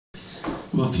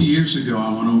Well, a few years ago, I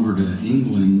went over to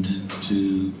England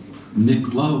to.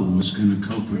 Nick Lowe was going to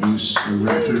co-produce a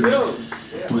record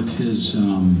with his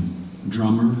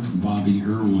drummer, Bobby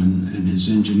Irwin, and his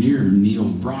engineer, Neil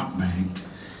Brockbank.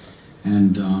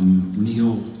 And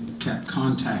Neil kept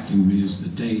contacting me as the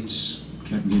dates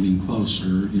kept getting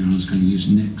closer. You know, I was going to use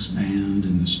Nick's band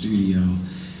in the studio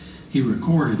he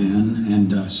recorded in.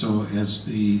 And so as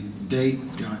the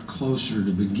date got closer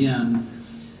to begin,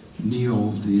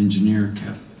 Neil, the engineer,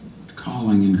 kept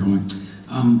calling and going,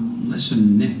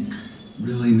 listen, Nick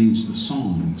really needs the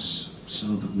songs so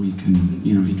that we can,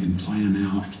 you know, he can plan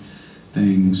out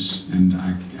things. And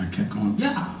I kept going,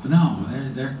 yeah, no,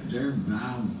 they're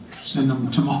I'll send them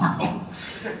tomorrow.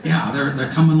 Yeah, they're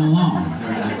coming along.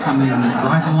 They're coming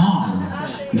right along,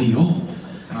 Neil.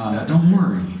 Don't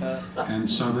worry. And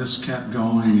so this kept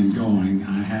going and going.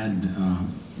 I had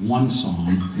one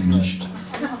song finished.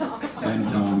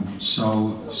 And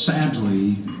so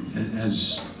sadly,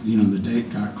 as you know, the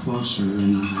date got closer,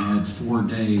 and I had 4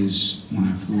 days when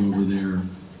I flew over there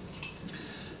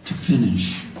to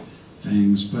finish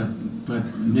things, but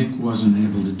Nick wasn't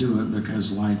able to do it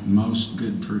because, like most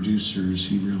good producers,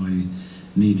 he really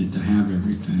needed to have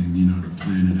everything, you know, to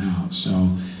plan it out.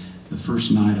 So the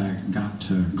first night I got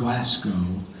to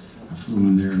Glasgow, I flew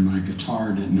in there and my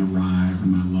guitar didn't arrive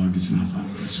and my luggage, and I thought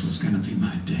this was going to be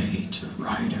my day to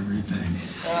write everything.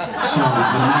 So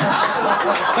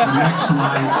the next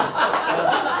night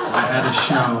I had a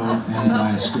show in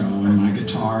Glasgow and my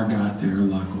guitar got there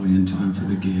luckily in time for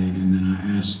the gig, and then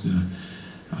I asked the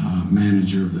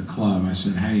manager of the club, I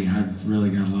said, hey, I've really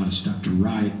got a lot of stuff to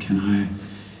write, can I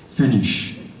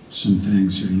finish some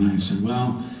things here tonight? He said,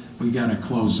 well, we got to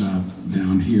close up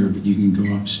down here, but you can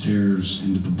go upstairs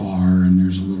into the bar, and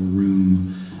there's a little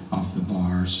room off the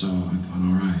bar. So I thought,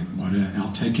 all right,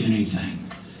 I'll take anything.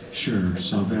 Sure.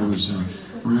 So there was a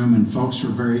room, and folks were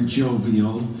very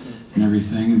jovial and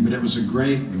everything, but it was a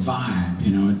great vibe.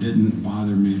 You know, it didn't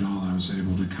bother me at all. I was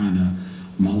able to kind of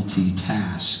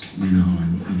multitask, you know,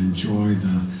 and enjoy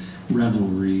the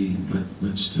revelry,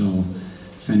 but still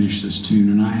finish this tune.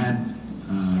 And I had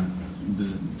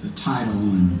the title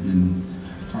and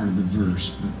part of the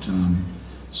verse, but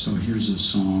so here's a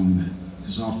song that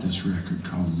is off this record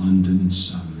called London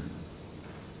Southern.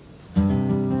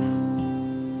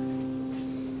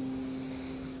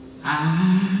 I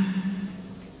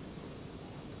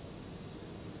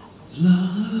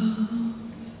love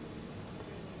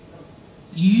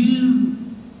you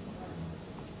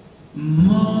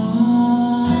more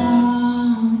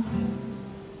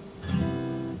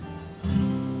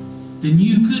than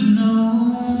you could know.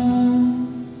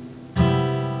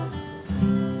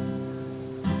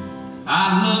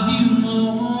 I love you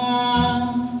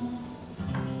more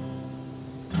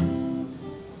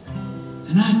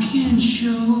than I can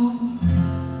show.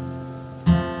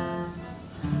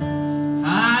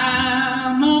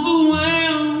 I'm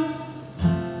overwhelmed,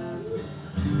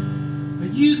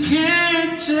 but you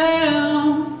can't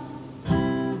tell.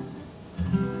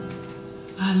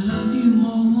 I love you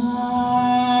more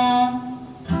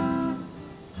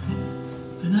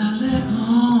than I let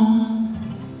on.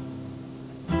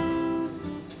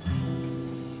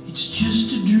 It's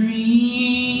just a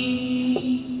dream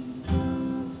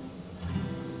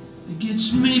that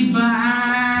gets me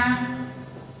by.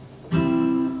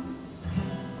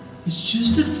 It's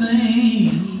just a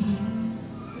thing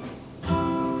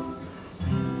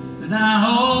that I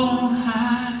hold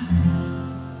high.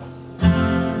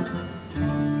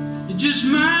 It just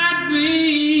might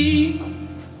be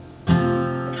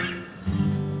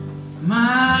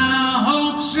my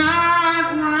hopes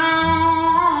are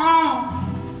wrong.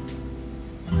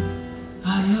 I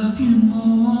love you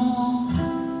more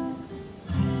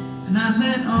than I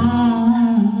let on.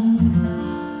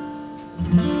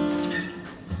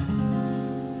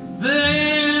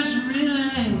 There's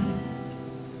really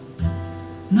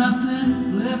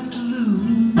nothing left to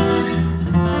lose.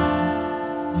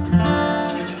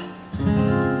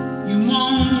 You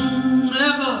won't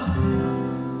ever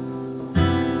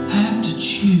have to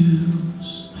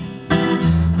choose.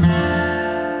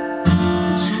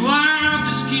 So I'll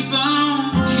just keep on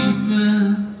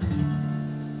keeping.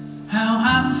 How I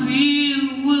feel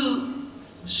will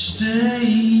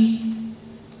stay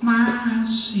my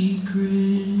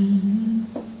secret.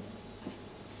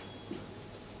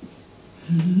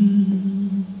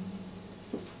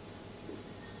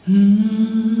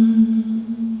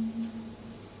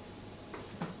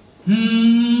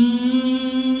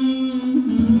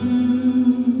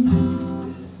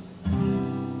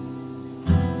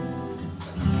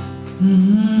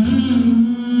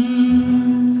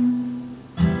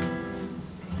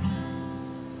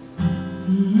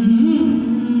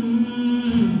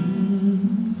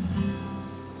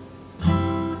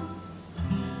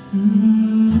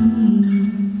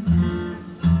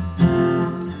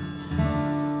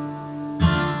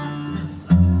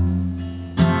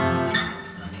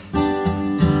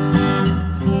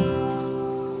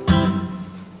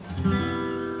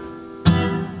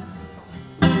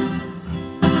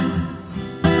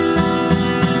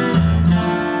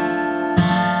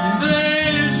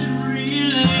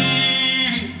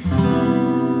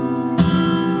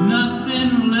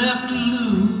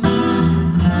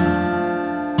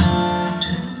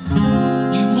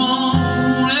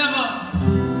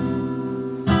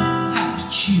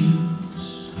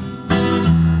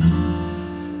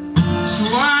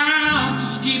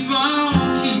 Keep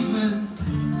on keeping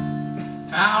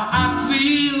how I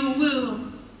feel will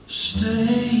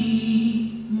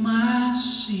stay my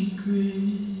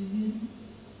secret.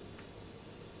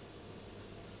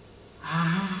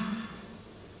 I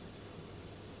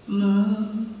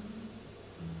love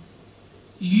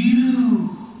you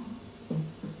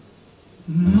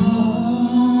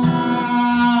more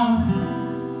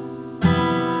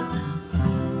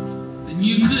than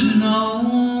you could know.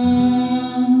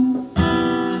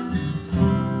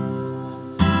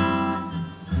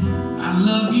 I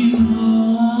love you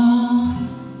more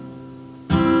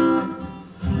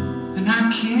than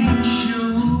I can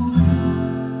show.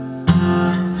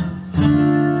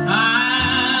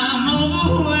 I'm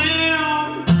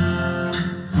overwhelmed,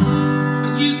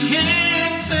 but you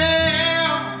can't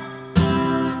tell.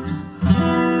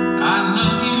 I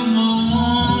love you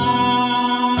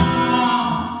more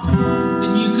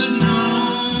than you could know.